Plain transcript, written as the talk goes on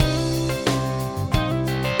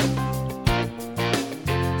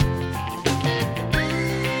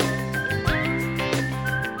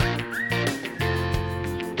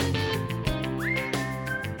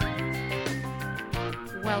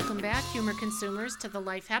humor consumers, to the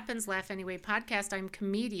Life Happens, Laugh Anyway podcast. I'm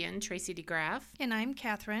comedian Tracy DeGraff. And I'm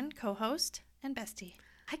Catherine, co-host and bestie.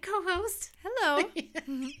 Hi, co-host. Hello.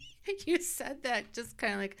 You said that just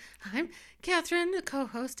kind of like, I'm Catherine, the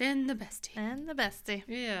co-host and the bestie. And the bestie.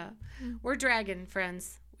 Yeah. We're dragging,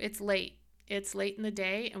 friends. It's late. It's late in the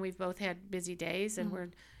day, and we've both had busy days, and we're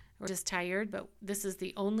just tired, but this is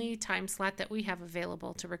the only time slot that we have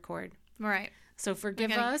available to record. Right. So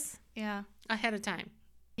forgive us ahead of time.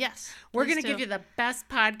 Yes. We're going to give you the best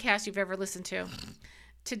podcast you've ever listened to.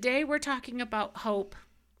 Today, we're talking about hope.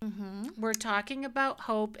 Mm-hmm. We're talking about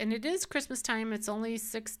hope, and it is Christmas time. It's only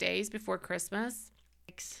 6 days before Christmas.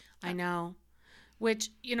 I know. Which,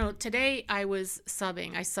 today I was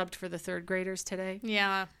subbing. I subbed for the third graders today.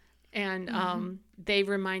 Yeah. And they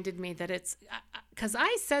reminded me that it's, because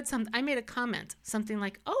I said something, I made a comment, something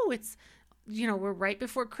like, oh, it's, we're right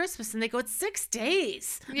before Christmas. And they go, it's 6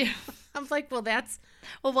 days. Yeah. I'm like, well,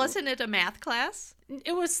 wasn't it a math class?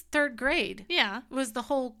 It was third grade. Yeah. It was the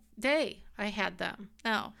whole day I had them.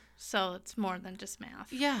 Oh, so it's more than just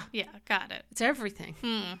math. Yeah. Yeah, got it. It's everything.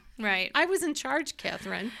 Right. I was in charge,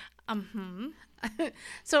 Catherine. Mm-hmm.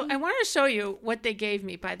 So I want to show you what they gave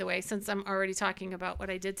me, by the way, since I'm already talking about what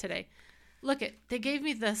I did today. Look, they gave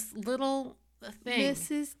me this little thing.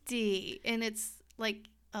 Mrs. D. And it's like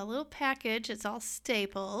a little package. It's all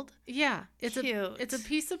stapled. Yeah. It's Cute. It's a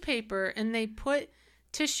piece of paper, and they put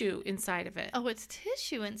tissue inside of it. Oh, it's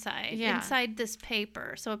tissue inside. Yeah. Inside this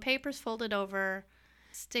paper. So a paper's folded over,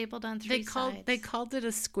 stapled on three sides. They called it a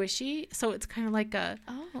squishy, so it's kind of like a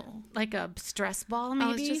stress ball, maybe.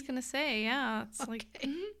 I was just gonna say, yeah, it's like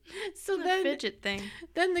so a then fidget thing.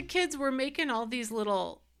 Then the kids were making all these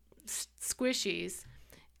little squishies,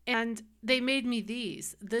 and they made me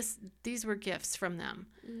these. These were gifts from them.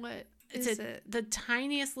 What is it? The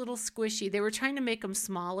tiniest little squishy. They were trying to make them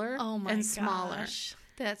smaller smaller. Gosh.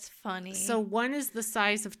 That's funny. So one is the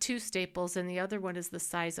size of 2 staples, and the other one is the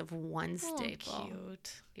size of 1 staple.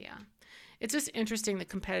 Cute. Yeah. It's just interesting, the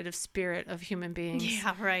competitive spirit of human beings.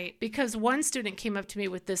 Yeah, right. Because one student came up to me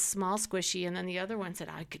with this small squishy, and then the other one said,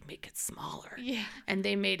 I could make it smaller. Yeah. And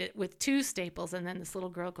they made it with 2 staples, and then this little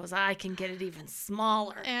girl goes, I can get it even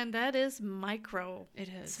smaller. And that is micro. It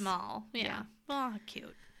is. Small. Yeah. Oh,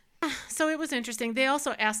 cute. So it was interesting. They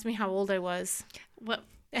also asked me how old I was. What?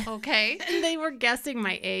 Okay. And they were guessing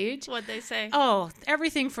my age. What'd they say? Oh,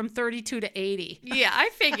 everything from 32 to 80. Yeah, I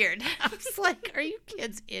figured. I was like, are you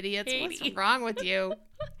kids idiots? 80. What's wrong with you?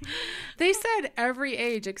 They said every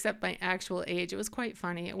age except my actual age. It was quite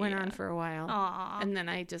funny. It went on for a while. Aw. And then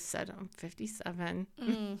I just said, I'm 57.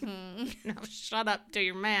 Mm-hmm. Now shut up, do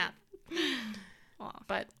your math. Aw.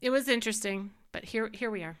 But it was interesting. But here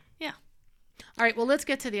we are. Yeah. All right, well, let's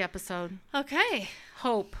get to the episode. Okay.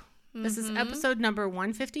 Hope. This is episode number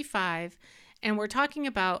 155, and we're talking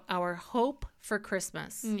about our hope for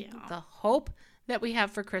Christmas. Yeah. The hope that we have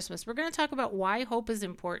for Christmas. We're going to talk about why hope is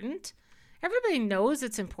important. Everybody knows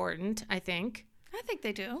it's important, I think. I think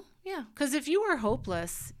they do. Yeah. Because if you are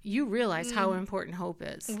hopeless, you realize how important hope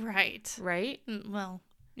is. Right. Right? Well,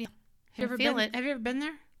 yeah. Have you ever been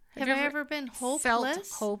there? Have I ever been hopeless? Felt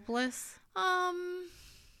hopeless?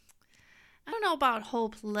 I don't know about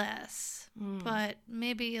hopeless, but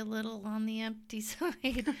maybe a little on the empty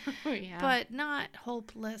side. Yeah. But not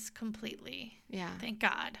hopeless completely. Yeah. Thank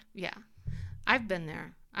God. Yeah. I've been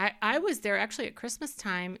there. I was there actually at Christmas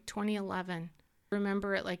time, 2011.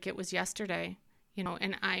 Remember it like it was yesterday,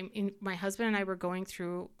 and my husband and I were going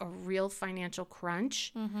through a real financial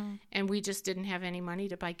crunch, and we just didn't have any money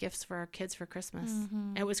to buy gifts for our kids for Christmas.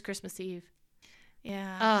 It was Christmas Eve.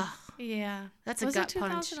 Yeah. Ugh. Yeah. That's a was gut it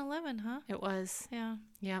punch. 2011, huh? It was. Yeah.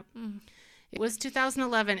 Yep. It was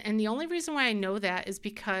 2011. And the only reason why I know that is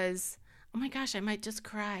because, oh my gosh, I might just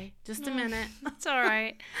cry. Just a minute. That's all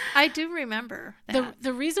right. I do remember that.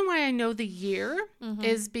 The reason why I know the year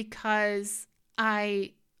is because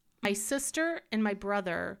my sister and my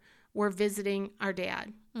brother were visiting our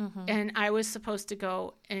dad. And I was supposed to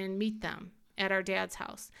go and meet them at our dad's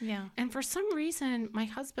house. Yeah. And for some reason, my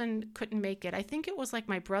husband couldn't make it. I think it was like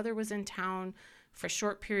my brother was in town for a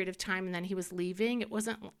short period of time and then he was leaving. It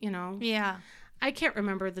wasn't, Yeah. I can't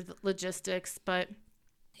remember the logistics, but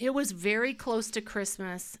it was very close to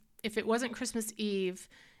Christmas. If it wasn't Christmas Eve,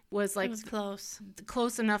 it was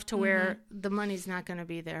close enough to where the money's not going to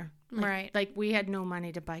be there. Right. Like we had no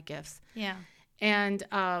money to buy gifts. Yeah. And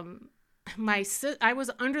I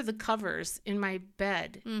was under the covers in my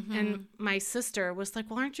bed, and my sister was like,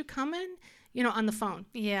 well, aren't you coming? On the phone.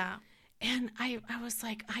 Yeah. And I was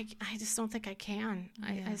like, I just don't think I can.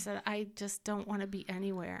 Yeah. I said, I just don't want to be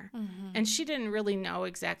anywhere. And she didn't really know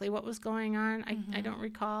exactly what was going on. I don't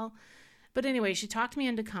recall. But anyway, she talked me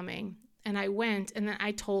into coming. And I went, and then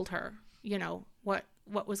I told her,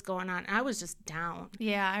 what was going on. I was just down.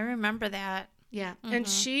 Yeah, I remember that. Yeah. And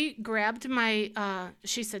she grabbed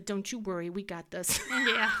she said, "Don't you worry, we got this."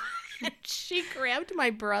 Yeah. And she grabbed my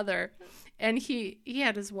brother, and he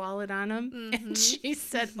had his wallet on him, and she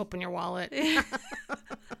said, "Open your wallet."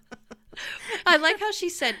 I like how she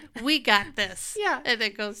said, "We got this." Yeah. And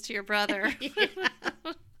it goes to your brother. Yeah.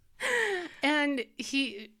 And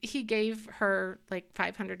he gave her like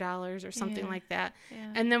 $500 or something like that.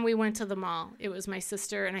 Yeah. And then we went to the mall. It was my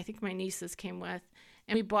sister, and I think my nieces came with.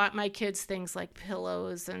 And we bought my kids things like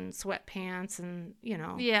pillows and sweatpants and,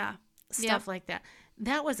 Yeah. stuff like that.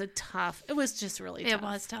 That was it was just really tough. It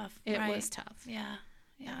was tough. It right. was tough. Yeah.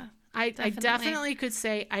 Yeah. I definitely could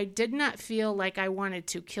say I did not feel like I wanted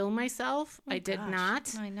to kill myself. Oh, I did gosh.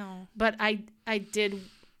 not. I know. But I did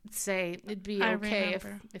say it'd be I okay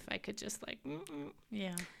remember. if I could just like.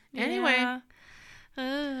 Yeah. Anyway. Yeah.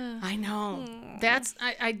 I know.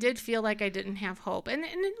 I did feel like I didn't have hope. And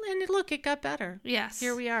look, it got better. Yes.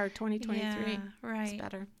 Here we are, 2023. Yeah, right. It's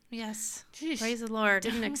better. Yes. Jeez. Praise the Lord.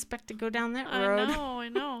 Didn't expect to go down that road. I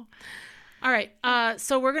know. All right.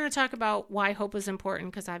 So we're going to talk about why hope is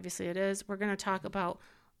important, because obviously it is. We're going to talk about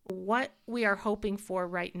what we are hoping for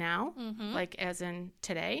right now, like as in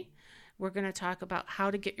today. We're going to talk about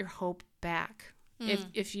how to get your hope back.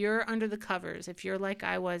 If you're under the covers, if you're like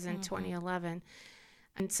I was in 2011,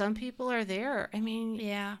 and some people are there. I mean,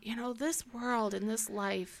 Yeah. This world and this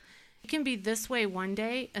life, it can be this way one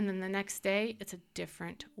day, and then the next day, it's a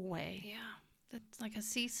different way. Yeah. It's like a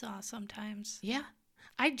seesaw sometimes. Yeah.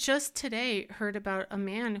 I just today heard about a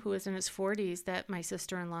man who is in his 40s that my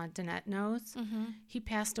sister-in-law, Danette, knows. He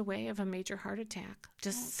passed away of a major heart attack,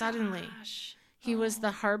 just suddenly. Gosh. He was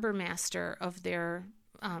the harbor master of their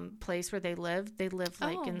place where they live. They live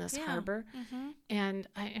like in this harbor. And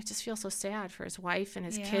I just feel so sad for his wife and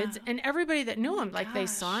his kids and everybody that knew him. Like they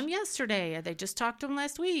saw him yesterday, or they just talked to him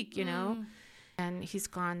last week, and he's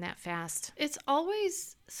gone that fast. It's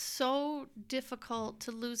always so difficult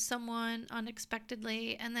to lose someone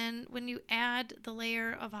unexpectedly. And then when you add the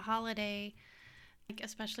layer of a holiday, like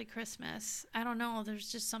especially Christmas, I don't know,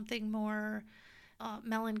 there's just something more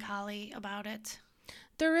melancholy about it.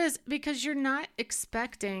 There is, because you're not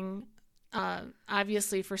expecting,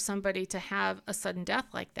 obviously, for somebody to have a sudden death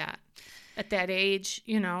like that at that age,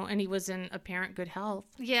 and he was in apparent good health.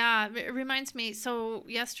 Yeah, it reminds me. So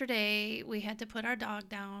yesterday we had to put our dog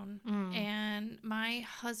down, and my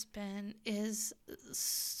husband is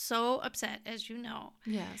so upset, as you know.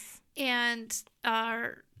 Yes. And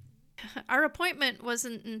our appointment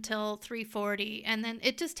wasn't until 3:40, and then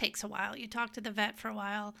it just takes a while. You talk to the vet for a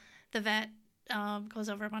while. The vet goes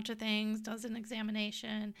over a bunch of things, does an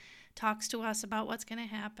examination, talks to us about what's going to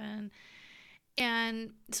happen.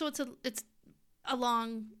 And so it's a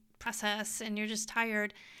long process, and you're just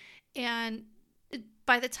tired. And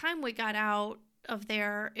by the time we got out of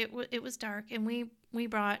there, it was dark, and we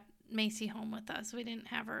brought Macy home with us. We didn't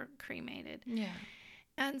have her cremated. Yeah.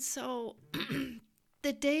 And so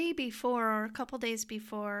the day before, or a couple days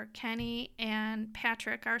before, Kenny and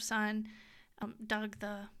Patrick, our son, dug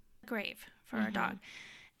the grave for our dog.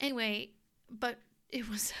 Anyway, but it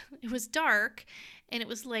was dark, and it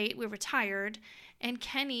was late. We were tired, and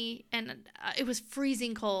Kenny, and it was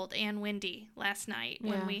freezing cold and windy last night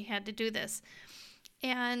when we had to do this.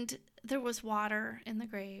 And there was water in the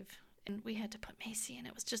grave, and we had to put Macy in.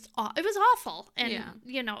 It was just it was awful. And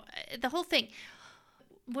the whole thing.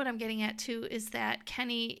 What I'm getting at too is that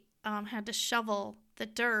Kenny had to shovel the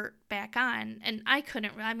dirt back on, and I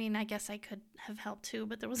couldn't. I mean, I guess I could have helped too,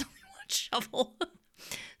 but there was only one shovel.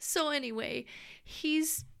 So anyway,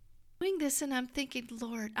 he's doing this, and I'm thinking,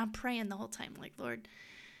 Lord, I'm praying the whole time, like, Lord,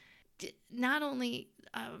 not only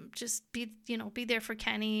just be there for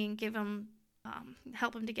Kenny and give him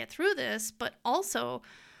help him to get through this, but also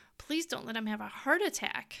please don't let him have a heart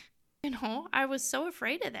attack. I was so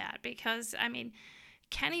afraid of that, because I mean,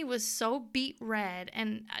 Kenny was so beet red,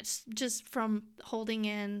 and just from holding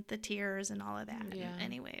in the tears and all of that. Yeah. And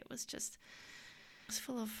anyway, it was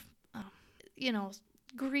full of,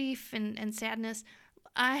 grief and sadness.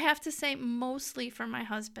 I have to say, mostly for my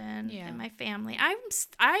husband and my family.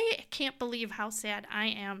 I can't believe how sad I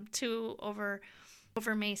am too over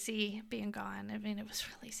Macy being gone. I mean, it was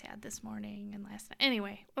really sad this morning and last night.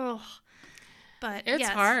 Anyway, but it's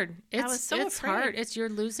hard. I was so it's afraid. hard. You're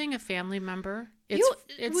losing a family member.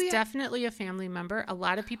 It's definitely a family member. A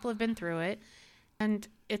lot of people have been through it, and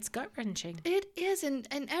it's gut-wrenching. It is, and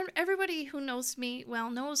everybody who knows me well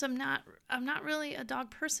knows I'm not really a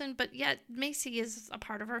dog person, but yet Macy is a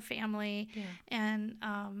part of our family, and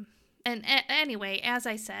And anyway, as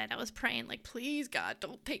I said, I was praying like, please, God,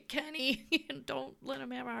 don't take Kenny and don't let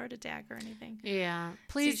him have a heart attack or anything. Yeah.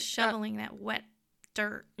 Please Please shoveling that wet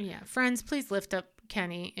dirt. Yeah, friends, please lift up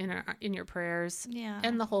Kenny in your prayers. Yeah.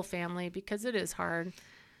 And the whole family, because it is hard.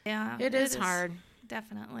 Yeah. It is hard.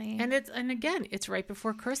 Definitely. And again, it's right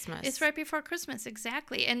before Christmas. It's right before Christmas,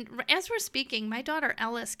 exactly. And as we're speaking, my daughter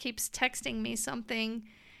Ellis keeps texting me something,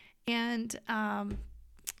 and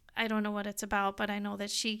I don't know what it's about, but I know that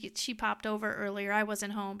she popped over earlier. I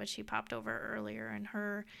wasn't home, but she popped over earlier, and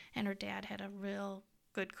her dad had a real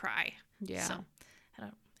good cry. Yeah. So,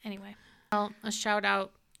 anyway. Well, a shout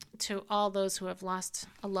out to all those who have lost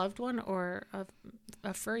a loved one or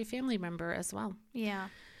a furry family member as well. Yeah.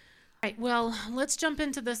 All right, well, let's jump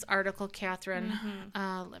into this article, Catherine.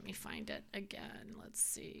 Mm-hmm. Let me find it again. Let's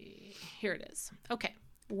see. Here it is. Okay.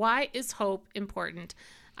 Why is hope important?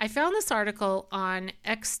 I found this article on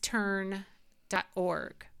extern.org.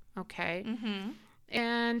 Okay. Mm-hmm.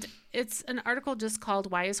 And it's an article just called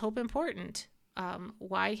Why is Hope Important?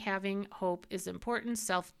 Why having hope is important.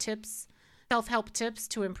 Self-help tips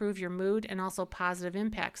to improve your mood, and also positive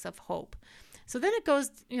impacts of hope. So then it goes,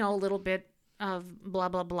 a little bit of blah,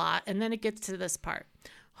 blah, blah. And then it gets to this part.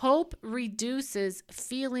 Hope reduces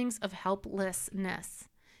feelings of helplessness.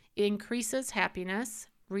 It increases happiness,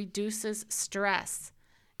 reduces stress,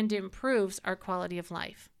 and improves our quality of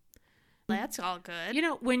life. That's all good.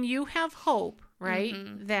 When you have hope, right,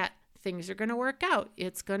 that things are going to work out,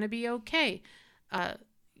 it's going to be okay.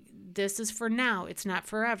 This is for now. It's not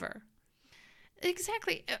forever.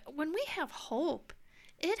 Exactly. When we have hope,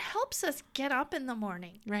 it helps us get up in the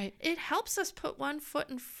morning. Right. It helps us put one foot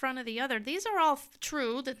in front of the other. These are all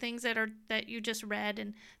true, the things that you just read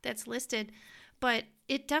and that's listed, but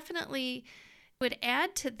it definitely would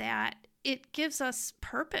add to that. It gives us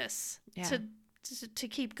purpose to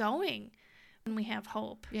keep going when we have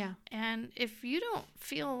hope. Yeah. And if you don't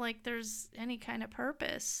feel like there's any kind of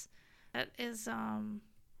purpose, that is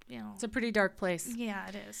it's a pretty dark place. Yeah,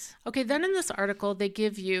 it is. Okay, then in this article, they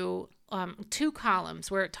give you 2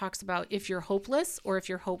 columns where it talks about if you're hopeless or if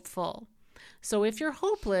you're hopeful. So if you're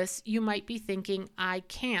hopeless, you might be thinking, I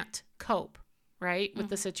can't cope, right, with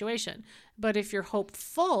the situation. But if you're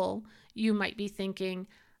hopeful, you might be thinking,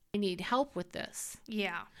 I need help with this.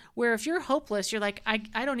 Yeah. Where if you're hopeless, you're like,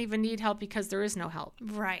 I don't even need help because there is no help.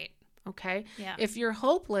 Right. Okay? Yeah. If you're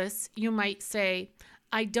hopeless, you might say,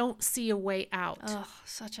 I don't see a way out. Oh,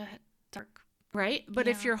 such a dark. Right? But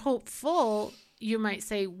if you're hopeful, you might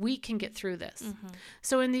say, we can get through this. Mm-hmm.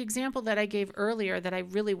 So in the example that I gave earlier that I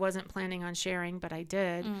really wasn't planning on sharing, but I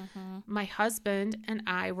did, my husband and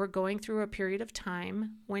I were going through a period of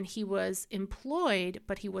time when he was employed,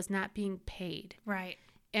 but he was not being paid. Right.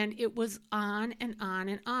 And it was on and on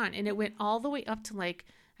and on. And it went all the way up to I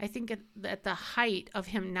think at the height of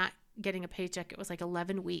him not getting a paycheck, it was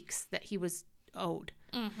 11 weeks that he was owed.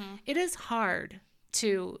 Mm-hmm. It is hard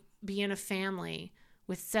to be in a family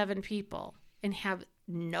with 7 people and have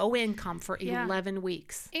no income for 11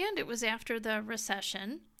 weeks. And it was after the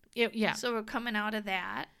recession. Yeah. So we're coming out of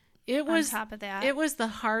that. It was, on top of that. It was the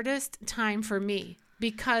hardest time for me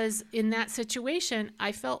because in that situation,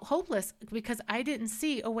 I felt hopeless because I didn't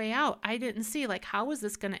see a way out. I didn't see how is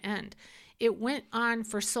this going to end? It went on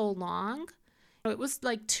for so long. It was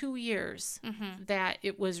 2 years that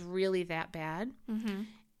it was really that bad. Mm-hmm.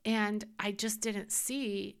 And I just didn't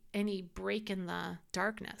see any break in the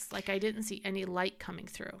darkness. I didn't see any light coming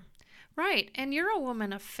through. Right. And you're a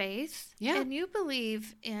woman of faith. Yeah. And you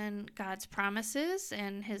believe in God's promises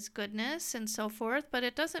and his goodness and so forth. But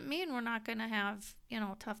it doesn't mean we're not going to have,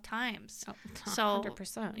 tough times. Oh,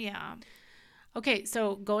 100%. Yeah. Okay.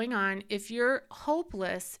 So going on, if you're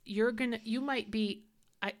hopeless, you might be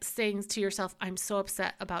saying to yourself, I'm so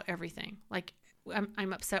upset about everything.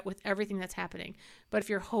 I'm upset with everything that's happening. But if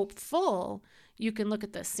you're hopeful, you can look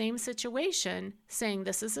at the same situation saying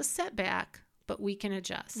this is a setback, but we can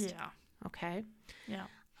adjust. Yeah. Okay.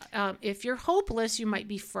 Yeah. If you're hopeless, you might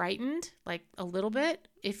be frightened, a little bit.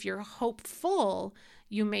 If you're hopeful,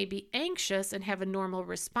 you may be anxious and have a normal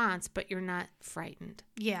response, but you're not frightened.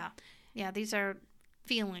 Yeah. Yeah. These are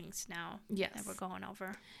feelings now Yes. that we're going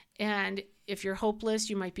over. And if you're hopeless,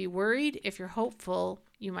 you might be worried. If you're hopeful,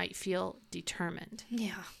 you might feel determined.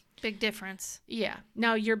 Yeah. Big difference. Yeah.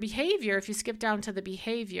 Now, your behavior, if you skip down to the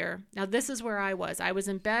behavior, now this is where I was. I was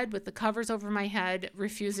in bed with the covers over my head,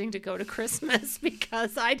 refusing to go to Christmas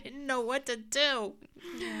because I didn't know what to do.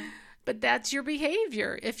 Yeah. But that's your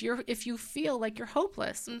behavior if you feel like you're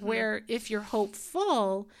hopeless. Where if you're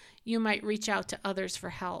hopeful, you might reach out to others for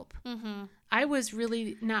help. Mm-hmm. I was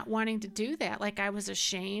really not wanting to do that. I was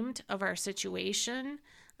ashamed of our situation.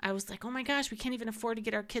 I was like, oh my gosh, we can't even afford to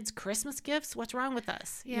get our kids Christmas gifts. What's wrong with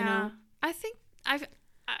us? Yeah. You know? I think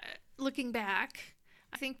looking back,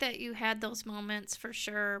 I think that you had those moments for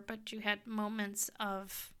sure, but you had moments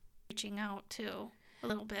of reaching out too a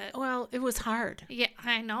little bit. Well, it was hard. Yeah,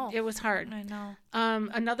 I know. It was hard. I know.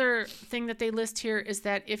 Another thing that they list here is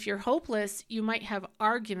that if you're hopeless, you might have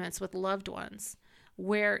arguments with loved ones,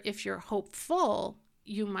 where if you're hopeful,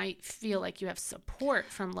 you might feel like you have support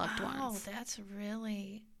from loved ones. Oh, that's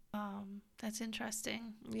really, that's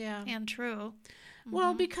interesting. Yeah. And true.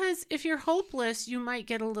 Well, because if you're hopeless, you might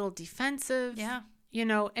get a little defensive. Yeah. You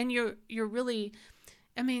know, and you're really,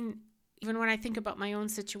 I mean, even when I think about my own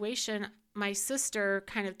situation, my sister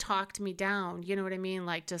kind of talked me down, you know what I mean?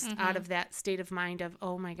 Like just out of that state of mind of,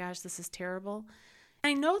 oh my gosh, this is terrible.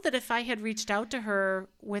 I know that if I had reached out to her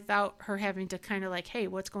without her having to kind of like, hey,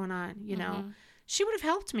 what's going on? You know, she would have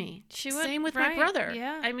helped me. She would. Same with right. my brother.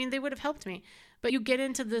 Yeah. I mean, they would have helped me. But you get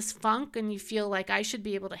into this funk and you feel like I should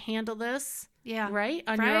be able to handle this. Yeah. Right?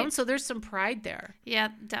 On your own. So there's some pride there. Yeah,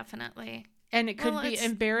 definitely. And it could be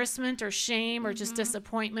embarrassment or shame or just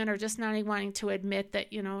disappointment or just not even wanting to admit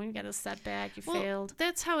that, you know, you got a setback, you failed.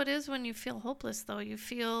 That's how it is when you feel hopeless, though. You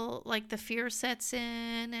feel like the fear sets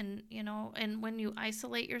in and, you know, and when you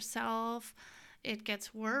isolate yourself, it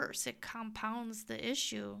gets worse. It compounds the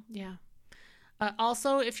issue. Yeah.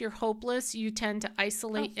 Also, if you're hopeless, you tend to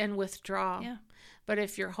isolate and withdraw. Yeah. But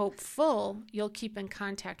if you're hopeful, you'll keep in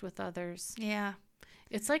contact with others. Yeah.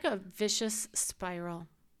 It's like a vicious spiral.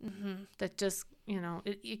 That just, you know,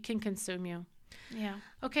 it can consume you. Yeah.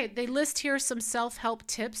 Okay, they list here some self-help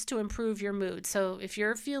tips to improve your mood. So if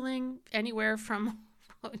you're feeling anywhere from,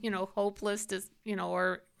 you know, hopeless to, you know,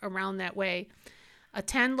 or around that way,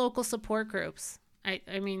 attend local support groups.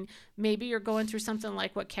 I mean, maybe you're going through something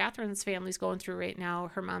like what Catherine's family's going through right now.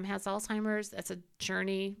 Her mom has Alzheimer's. That's a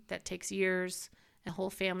journey that takes years. The whole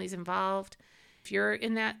family's involved. If you're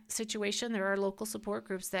in that situation, there are local support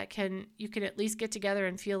groups that you can at least get together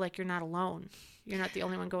and feel like you're not alone. You're not the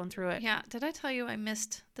only one going through it. Yeah. Did I tell you I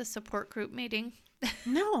missed the support group meeting?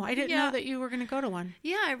 No, I didn't know that you were going to go to one.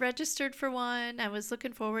 Yeah, I registered for one. I was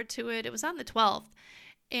looking forward to it. It was on the 12th.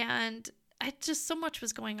 And so much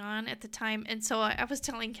was going on at the time. And so I was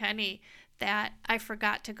telling Kenny that I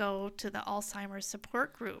forgot to go to the Alzheimer's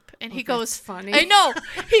support group. And he goes, funny. I know.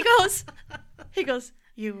 He goes,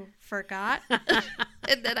 you forgot?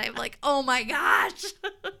 And then I'm like, oh my gosh.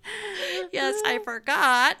 Yes, I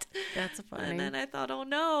forgot. That's funny. And then I thought, oh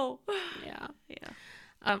no. Yeah.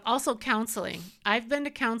 Yeah. Also, counseling. I've been to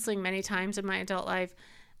counseling many times in my adult life.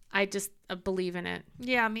 I just believe in it.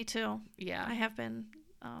 Yeah, me too. Yeah. I have been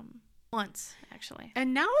once, actually.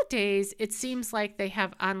 And nowadays, it seems like they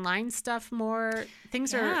have online stuff more.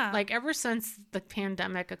 Things are like, ever since the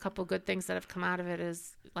pandemic, a couple good things that have come out of it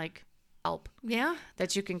is like help. Yeah.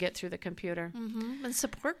 That you can get through the computer. Mm-hmm. And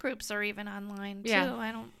support groups are even online, too. Yeah.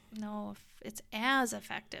 I don't know if it's as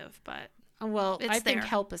effective, but well, I think there.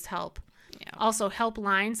 help is help. Yeah. Also,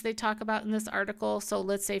 helplines they talk about in this article. So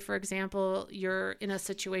let's say, for example, you're in a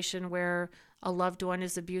situation where a loved one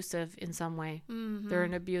is abusive in some way. Mm-hmm. They're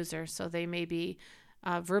an abuser. So they may be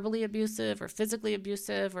verbally abusive or physically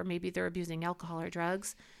abusive, or maybe they're abusing alcohol or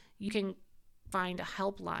drugs. You can find a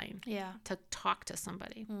helpline to talk to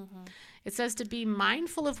somebody. Mm-hmm. It says to be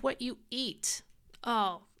mindful of what you eat.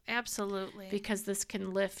 Oh, absolutely. Because this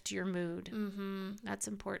can lift your mood. Mm-hmm. That's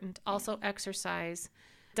important. Also, exercise.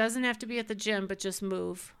 Doesn't have to be at the gym, but just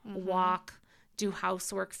move, walk, do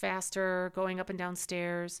housework faster, going up and down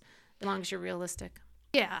stairs, as long as you're realistic.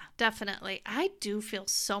 Yeah, definitely. I do feel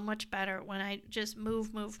so much better when I just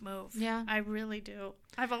move. Yeah. I really do.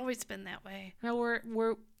 I've always been that way. No,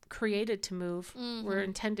 we're created to move. Mm-hmm. We're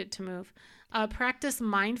intended to move. Practice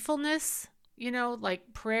mindfulness, you know,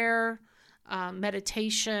 like prayer,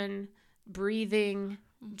 meditation, breathing,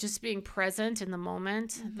 just being present in the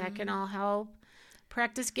moment. Mm-hmm. That can all help.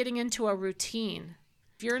 Practice getting into a routine.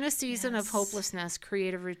 If you're in a season of hopelessness,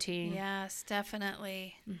 create a routine. Yes,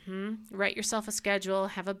 definitely. Mm-hmm. Write yourself a schedule,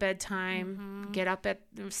 have a bedtime, get up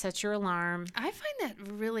set your alarm. I find that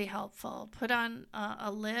really helpful. Put on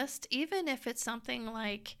a list, even if it's something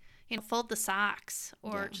like, you know, fold the socks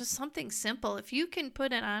or just something simple. If you can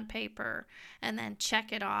put it on paper and then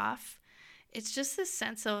check it off, it's just this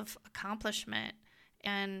sense of accomplishment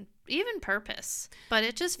and even purpose. But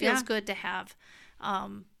it just feels good to have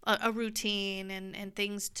a routine and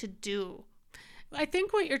things to do. I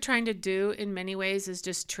think what you're trying to do in many ways is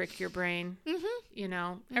just trick your brain. Mm-hmm. You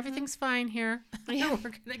know, everything's fine here. Yeah.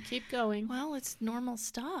 We're going to keep going. Well, it's normal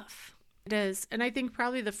stuff. It is. And I think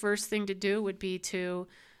probably the first thing to do would be to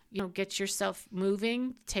get yourself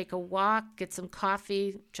moving, take a walk, get some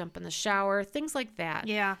coffee, jump in the shower, things like that.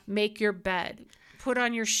 Yeah. Make your bed, put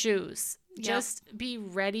on your shoes. Yep. Just be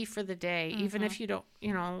ready for the day, even if you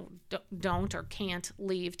don't or can't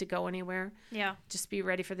leave to go anywhere. Yeah. Just be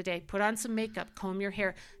ready for the day. Put on some makeup, comb your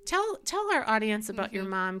hair. Tell our audience about your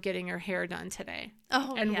mom getting her hair done today.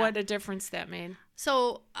 Oh, and yeah. what a difference that made.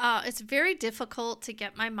 So it's very difficult to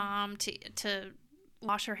get my mom to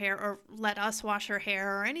wash her hair or let us wash her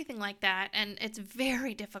hair or anything like that. And it's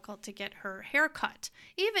very difficult to get her hair cut.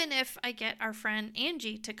 Even if I get our friend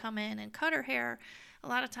Angie to come in and cut her hair, a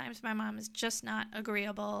lot of times my mom is just not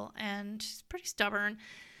agreeable and she's pretty stubborn.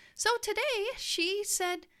 So today she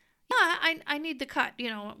said, yeah, I need the cut.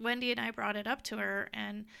 Wendy and I brought it up to her,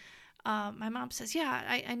 and my mom says, yeah,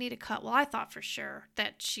 I need a cut. Well, I thought for sure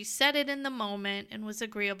that she said it in the moment and was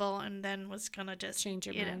agreeable and then was going to just change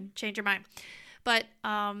her mind. But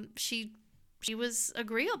she was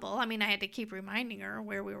agreeable. I mean, I had to keep reminding her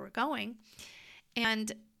where we were going.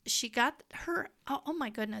 And she got her, oh my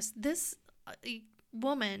goodness, this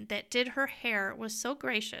woman that did her hair was so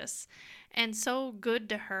gracious and so good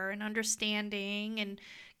to her and understanding and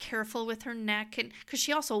careful with her neck, and because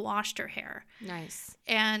she also washed her hair. Nice.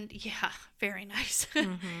 And yeah, very nice.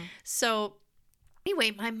 So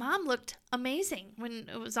anyway, my mom looked amazing when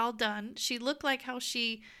it was all done. She looked like how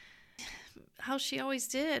she always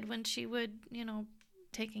did when she would,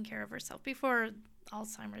 taking care of herself before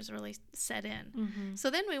Alzheimer's really set in. So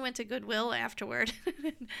then we went to Goodwill afterward,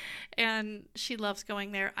 and she loves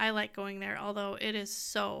going there. I like going there, although it is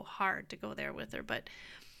so hard to go there with her. But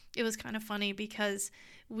it was kind of funny because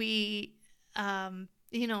we,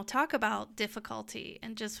 talk about difficulty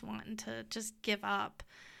and just wanting to just give up.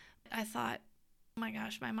 I thought, oh my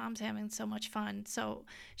gosh, my mom's having so much fun. So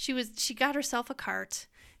she got herself a cart.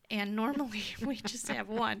 And normally we just have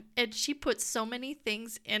one. And she put so many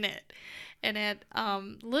things in it. And at a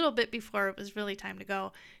little bit before it was really time to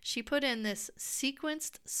go, she put in this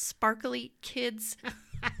sequenced, sparkly kids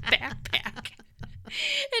backpack.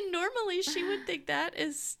 And normally she would think that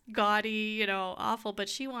is gaudy, awful. But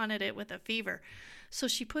she wanted it with a fever. So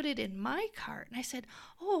she put it in my cart. And I said,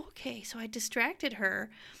 oh, okay. So I distracted her.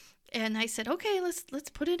 And I said, okay, let's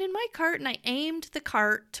put it in my cart. And I aimed the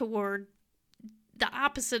cart toward the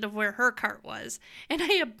opposite of where her cart was, and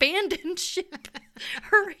I abandoned ship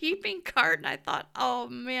her heaping cart. And I thought, oh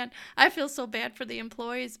man, I feel so bad for the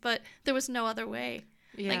employees, but there was no other way.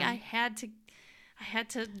 Yeah. Like I had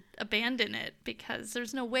to abandon it because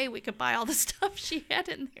there's no way we could buy all the stuff she had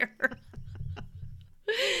in there.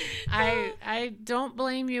 I don't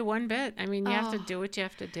blame you one bit. I mean, you have to do what you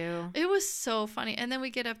have to do. It was so funny. And then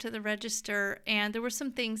we get up to the register, and there were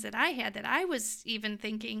some things that I had that I was even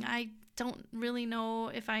thinking, I don't really know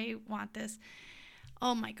if I want this.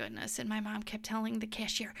 Oh my goodness. And my mom kept telling the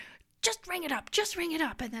cashier, just ring it up.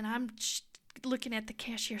 And then I'm looking at the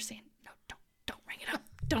cashier saying, no, don't ring it up.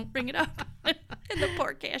 Don't ring it up. And the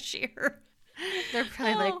poor cashier. They're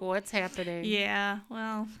probably like, what's happening? Yeah.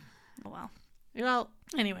 Well. Well,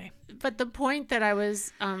 anyway. But the point that I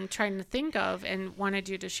was trying to think of and wanted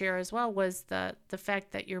you to share as well was the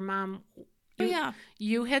fact that your mom,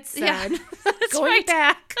 you had said, going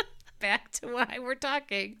back to why we're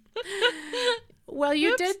talking. Well,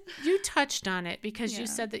 you touched on it because you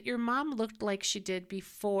said that your mom looked like she did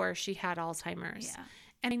before she had Alzheimer's. Yeah.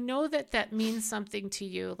 And I know that means something to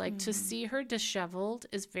you. Like to see her disheveled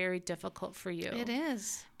is very difficult for you. It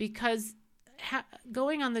is. Because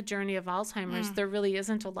going on the journey of Alzheimer's, there really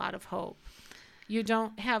isn't a lot of hope. You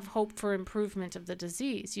don't have hope for improvement of the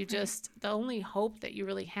disease. The only hope that you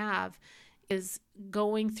really have is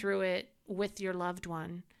going through it with your loved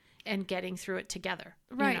one and getting through it together.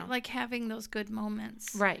 Right, like having those good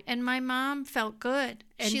moments. Right. And my mom felt good.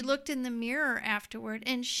 And she looked in the mirror afterward,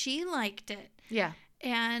 and she liked it. Yeah.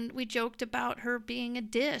 And we joked about her being a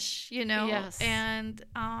dish, Yes. And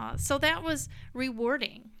so that was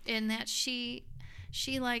rewarding in that she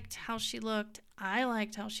liked how she looked. I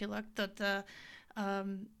liked how she looked. The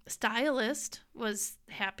stylist was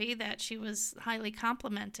happy that she was highly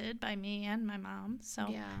complimented by me and my mom. So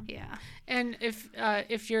yeah. And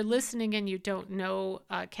if you're listening and you don't know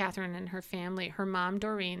Catherine and her family, her mom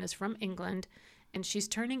Doreen is from England, and she's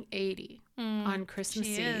turning 80 on Christmas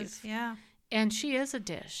Eve. She is, yeah. And she is a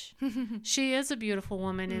dish. She is a beautiful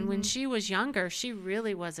woman. And when she was younger, she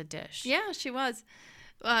really was a dish. Yeah, she was.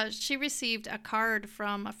 She received a card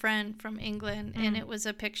from a friend from England, and it was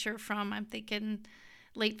a picture from, I'm thinking,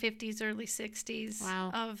 late 50s, early 60s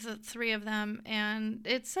of the three of them. And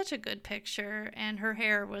it's such a good picture. And her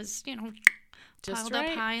hair was, just piled right.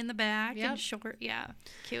 up high in the back and short. Yeah,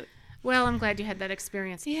 cute. Well, I'm glad you had that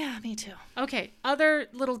experience. Yeah, me too. Okay, other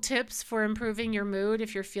little tips for improving your mood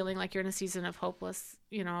if you're feeling like you're in a season of hopeless,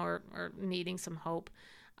 or needing some hope.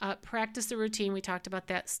 Practice the routine. We talked about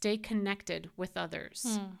that. Stay connected with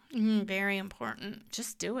others. Very important.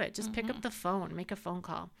 Just do it. Just pick up the phone. Make a phone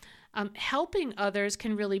call. Helping others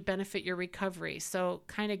can really benefit your recovery. So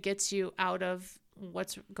kind of gets you out of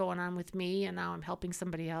what's going on with me and now I'm helping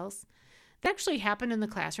somebody else. That actually happened in the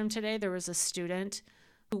classroom today. There was a student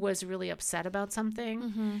who was really upset about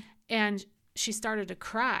something and she started to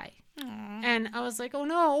cry. Aww. And I was like, oh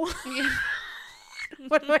no. Yeah.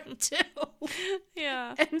 What do I do?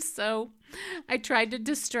 Yeah. And so I tried to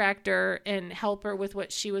distract her and help her with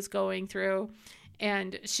what she was going through.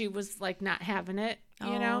 And she was like not having it,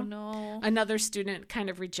 you know? No. Another student kind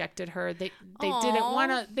of rejected her. They Aw. didn't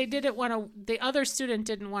want to, the other student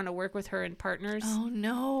didn't want to work with her in partners. Oh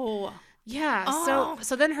no. Yeah. Oh.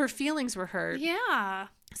 So then her feelings were hurt. Yeah.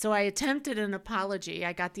 So I attempted an apology.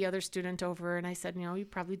 I got the other student over and I said, you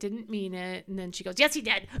probably didn't mean it. And then she goes, yes, he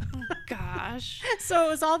did. Oh, gosh. So it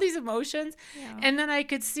was all these emotions. Yeah. And then I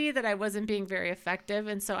could see that I wasn't being very effective.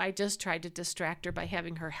 And so I just tried to distract her by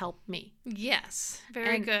having her help me. Yes.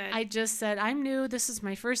 Very And good. I just said, I'm new. This is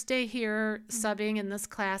my first day here subbing in this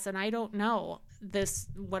class. And I don't know this,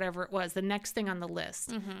 whatever it was, the next thing on the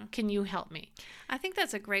list. Can you help me? I think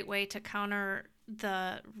that's a great way to counter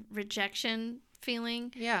the rejection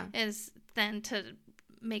feeling. Yeah. Is then to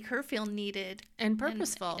make her feel needed And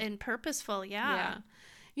purposeful. and purposeful. Yeah.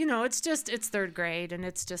 It's third grade and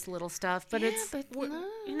it's just little stuff, but Yeah, it's, but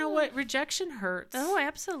you know what? Rejection hurts. Oh,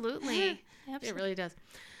 absolutely. It really does.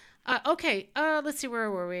 Okay. Let's see. Where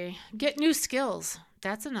were we? Get new skills.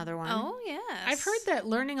 That's another one. Oh, yes. I've heard that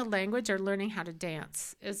learning a language or learning how to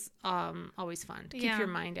dance is always fun to keep your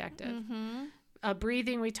mind active.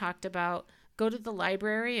 Breathing, we talked about. Go to the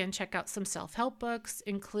library and check out some self-help books,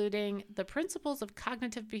 including The Principles of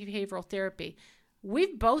Cognitive Behavioral Therapy.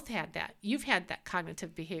 We've both had that. You've had that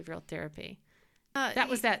cognitive behavioral therapy. That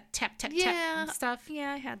was that tap, tap, tap stuff.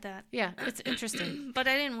 Yeah, I had that. Yeah, it's interesting. But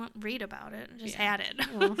I didn't read about it. I just had it.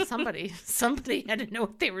 Well, somebody had to know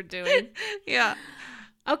what they were doing. Yeah.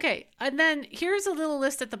 Okay, and then here's a little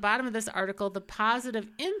list at the bottom of this article, the positive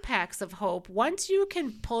impacts of hope. Once you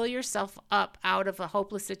can pull yourself up out of a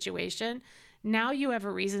hopeless situation, now you have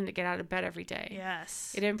a reason to get out of bed every day.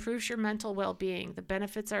 Yes. It improves your mental well-being. The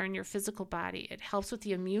benefits are in your physical body. It helps with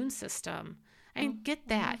the immune system. I mean, get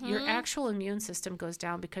that. Your actual immune system goes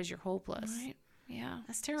down because you're hopeless. Right. Yeah.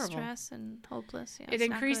 That's terrible. Stress and hopeless. Yeah. It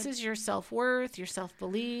increases your self-worth, your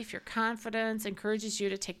self-belief, your confidence, encourages you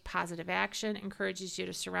to take positive action, encourages you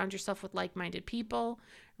to surround yourself with like-minded people,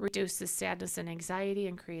 reduces sadness and anxiety,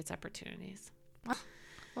 and creates opportunities. Well,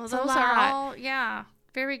 It's a those lot. are all,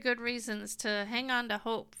 very good reasons to hang on to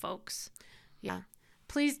hope, folks. Yeah.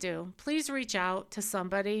 Please do. Please reach out to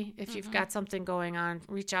somebody. If you've got something going on,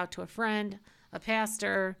 reach out to a friend, a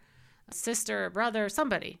pastor, a sister, a brother,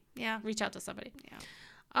 somebody. Yeah. Reach out to somebody. Yeah.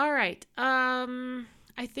 All right.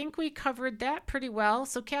 I think we covered that pretty well.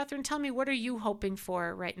 So, Catherine, tell me, what are you hoping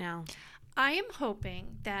for right now? I am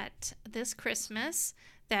hoping that this Christmas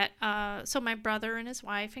so my brother and his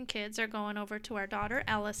wife and kids are going over to our daughter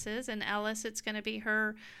Ellis's, and Ellis, it's going to be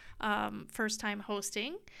her first time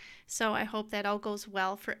hosting. So I hope that all goes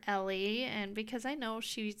well for Ellie, and because I know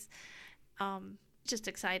she's just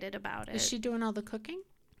excited about it. Is she doing all the cooking?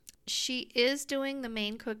 She is doing the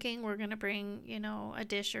main cooking. We're going to bring, a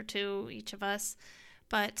dish or two, each of us.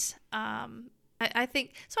 But I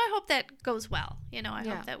think, so I hope that goes well. I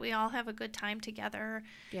hope that we all have a good time together.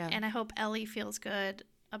 Yeah. And I hope Ellie feels good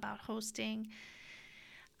about hosting.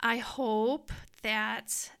 I hope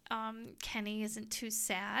that Kenny isn't too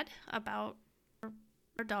sad about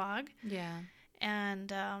our dog. Yeah.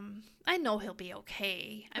 And I know he'll be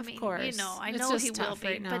okay. I mean, course. I It's know just he will tough be.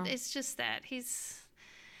 right now. But it's just that he's,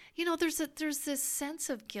 there's this sense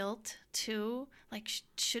of guilt too. Like,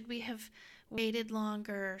 should we have waited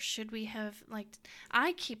longer? Should we have,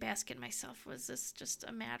 I keep asking myself, was this just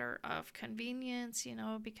a matter of convenience?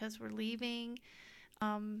 Because we're leaving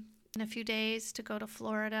in a few days to go to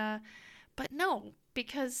Florida. But no,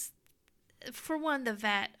 because for one, the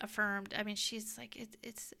vet affirmed, she's like,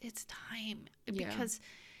 it's time. Yeah. Because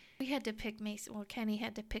we had to pick Macy, Kenny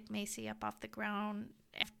had to pick Macy up off the ground,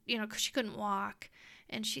 because she couldn't walk.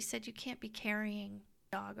 And she said, you can't be carrying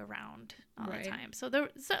a dog around all the time. So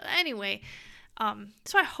anyway,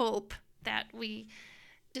 so I hope that we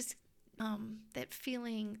just, that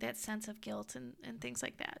feeling, that sense of guilt and things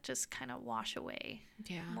like that just kind of wash away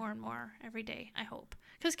more and more every day, I hope.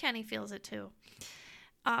 Because Kenny feels it too.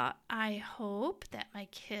 I hope that my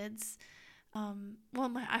kids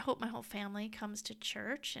I hope my whole family comes to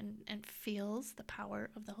church and feels the power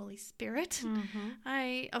of the Holy Spirit.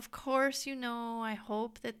 Of course, I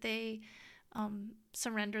hope that they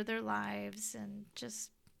surrender their lives and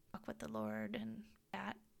just walk with the Lord. And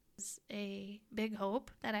that is a big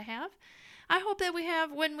hope that I have. I hope that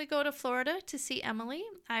when we go to Florida to see Emily,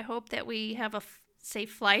 I hope that we have a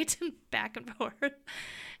safe flight back and forth.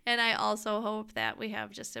 And I also hope that we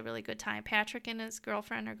have just a really good time. Patrick and his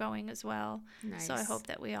girlfriend are going as well. Nice. So I hope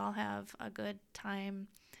that we all have a good time,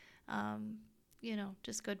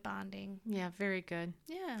 just good bonding. Yeah, very good.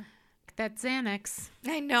 Yeah. That Xanax.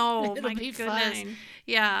 I know. It'll my be goodness. fine.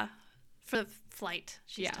 Yeah. For the flight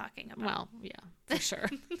she's talking about. Well, yeah, for sure.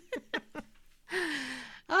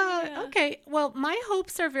 Okay. Well, my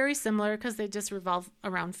hopes are very similar because they just revolve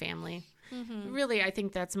around family. Really, I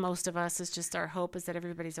think that's most of us, is just our hope is that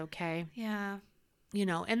everybody's okay. Yeah.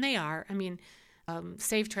 And they are. I mean,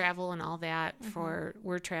 safe travel and all that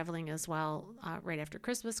we're traveling as well right after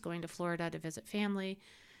Christmas, going to Florida to visit family.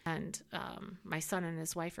 And my son and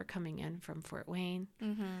his wife are coming in from Fort Wayne.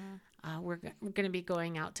 We're going to be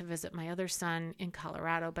going out to visit my other son in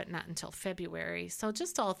Colorado, but not until February. So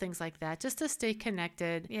just all things like that, just to stay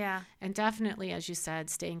connected. Yeah. And definitely, as you said,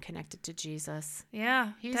 staying connected to Jesus.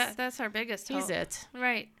 Yeah. That's our biggest hope. He's it.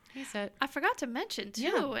 Right. He's it. I forgot to mention,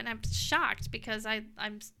 too, and I'm shocked because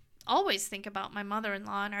I'm always think about my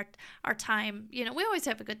mother-in-law and our time. We always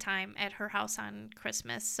have a good time at her house on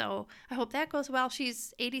Christmas. So I hope that goes well.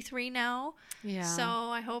 She's 83 now. Yeah. So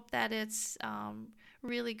I hope that it's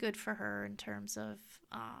really good for her in terms of,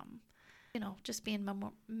 just being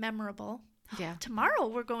memorable. Yeah. Tomorrow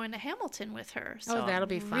we're going to Hamilton with her. So that'll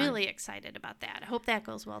be fun. I'm really excited about that. I hope that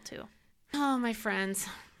goes well, too. Oh, my friends.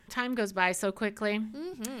 Time goes by so quickly.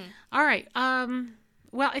 All right.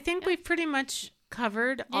 Well, I think we've pretty much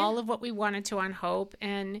covered all of what we wanted to on hope.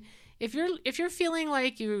 And if you're feeling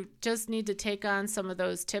like you just need to take on some of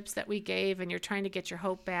those tips that we gave and you're trying to get your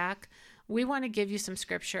hope back, we want to give you some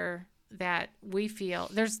scripture that we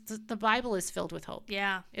feel the Bible is filled with hope.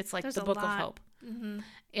 Yeah. It's like There's the a book of lot. hope.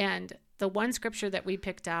 And the one scripture that we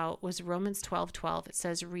picked out was Romans 12:12. It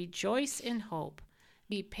says, "Rejoice in hope,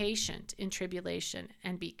 be patient in tribulation,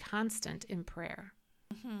 and be constant in prayer."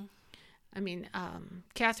 I mean,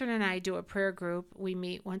 Catherine and I do a prayer group. We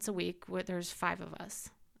meet once a week. There's 5 of us,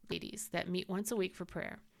 ladies, that meet once a week for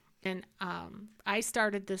prayer. And I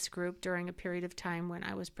started this group during a period of time when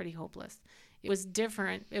I was pretty hopeless. It was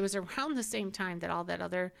different. It was around the same time that all that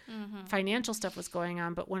other financial stuff was going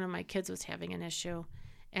on, but one of my kids was having an issue,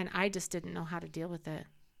 and I just didn't know how to deal with it.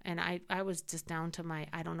 And I was just down to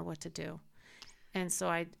I don't know what to do. And so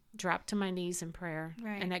I dropped to my knees in prayer,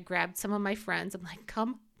 and I grabbed some of my friends. I'm like,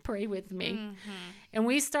 come pray with me. And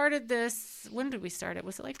we started this. When did we start it?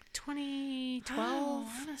 Was it like 2012?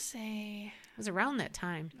 I want to say. It was around that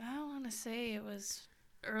time. I want to say it was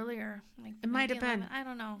earlier. It might have been. I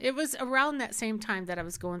don't know. It was around that same time that I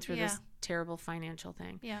was going through this terrible financial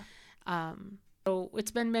thing. Yeah. So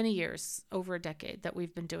it's been many years, over a decade, that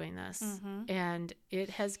we've been doing this. And it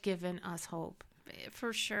has given us hope.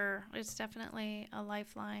 For sure. It's definitely a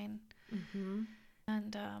lifeline.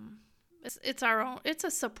 And it's our own. It's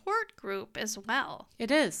a support group as well.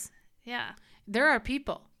 It is. Yeah. There are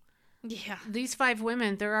people. Yeah. These 5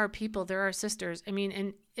 women, there are people, there are sisters. I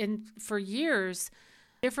mean, and for years,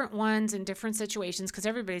 different ones in different situations, because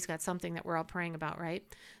everybody's got something that we're all praying about, right?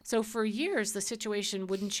 So for years, the situation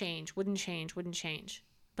wouldn't change.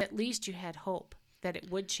 But at least you had hope that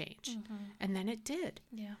it would change. And then it did.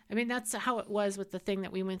 Yeah. I mean, that's how it was with the thing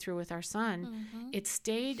that we went through with our son. It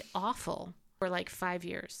stayed awful for like 5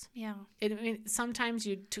 years. Yeah. I mean, sometimes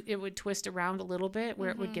it would twist around a little bit where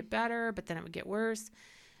it would get better, but then it would get worse.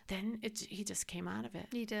 Then he just came out of it.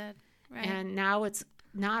 He did. Right. And now it's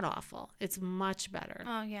not awful. It's much better.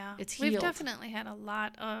 Oh, yeah. It's healed. We've definitely had a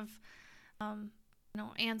lot of,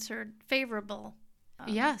 answered favorable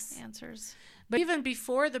answers. But even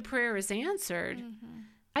before the prayer is answered,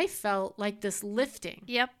 I felt like this lifting.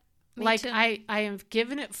 Yep. Me like too. I have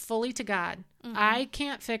given it fully to God. I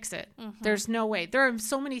can't fix it. There's no way. There are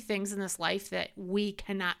so many things in this life that we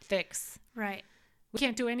cannot fix. Right. We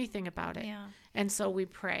can't do anything about it. Yeah. And so we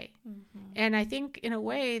pray. And I think in a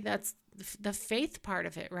way that's the faith part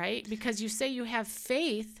of it, right? Because you say you have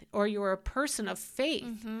faith or you're a person of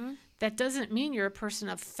faith. That doesn't mean you're a person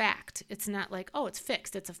of fact. It's not like, oh, it's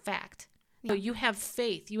fixed. It's a fact. Yeah. So you have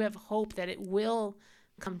faith. You have hope that it will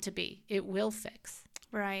come to be. It will fix.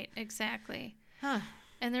 Right. Exactly.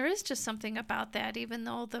 And there is just something about that, even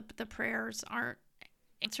though the prayers aren't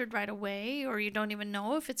answered right away, or you don't even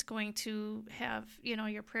know if it's going to have,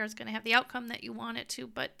 your prayer is going to have the outcome that you want it to.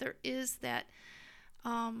 But there is that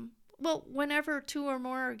well, whenever two or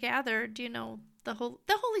more are gathered, the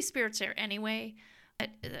Holy Spirit's there anyway.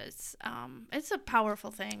 It's a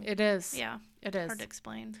powerful thing. It is. Yeah. It is. Hard to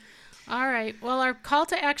explain. All right. Well, our call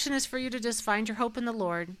to action is for you to just find your hope in the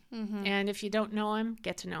Lord. Mm-hmm. And if you don't know him,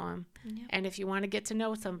 get to know him. Yep. And if you want to get to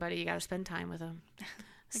know somebody, you got to spend time with him.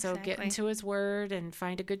 So get Exactly. into his word and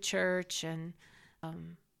find a good church and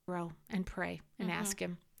grow and pray and ask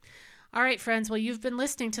him. All right, friends. Well, you've been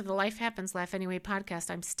listening to the Life Happens, Laugh Anyway podcast.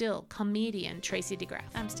 I'm still comedian Tracy DeGraff.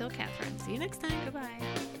 I'm still Catherine. See you next time.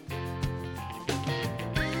 Goodbye.